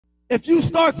If you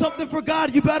start something for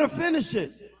God, you better finish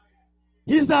it.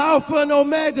 He's the Alpha and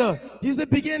Omega. He's the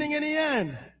beginning and the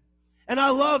end. And I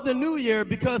love the new year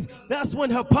because that's when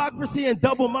hypocrisy and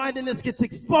double-mindedness gets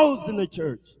exposed in the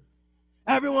church.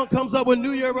 Everyone comes up with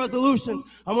New Year resolutions.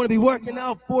 I want to be working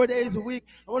out 4 days a week.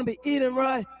 I want to be eating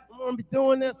right. I want to be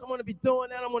doing this. I want to be doing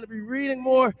that. I want to be reading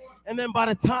more. And then by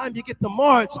the time you get to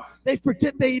March, they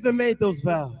forget they even made those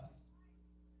vows.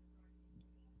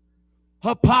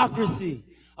 Hypocrisy.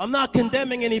 I'm not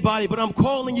condemning anybody, but I'm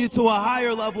calling you to a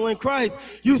higher level in Christ.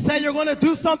 You say you're going to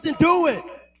do something, do it.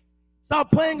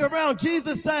 Stop playing around.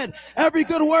 Jesus said, every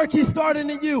good work he started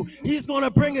in you, he's going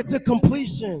to bring it to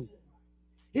completion.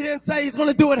 He didn't say he's going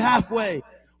to do it halfway.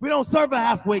 We don't serve a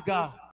halfway God.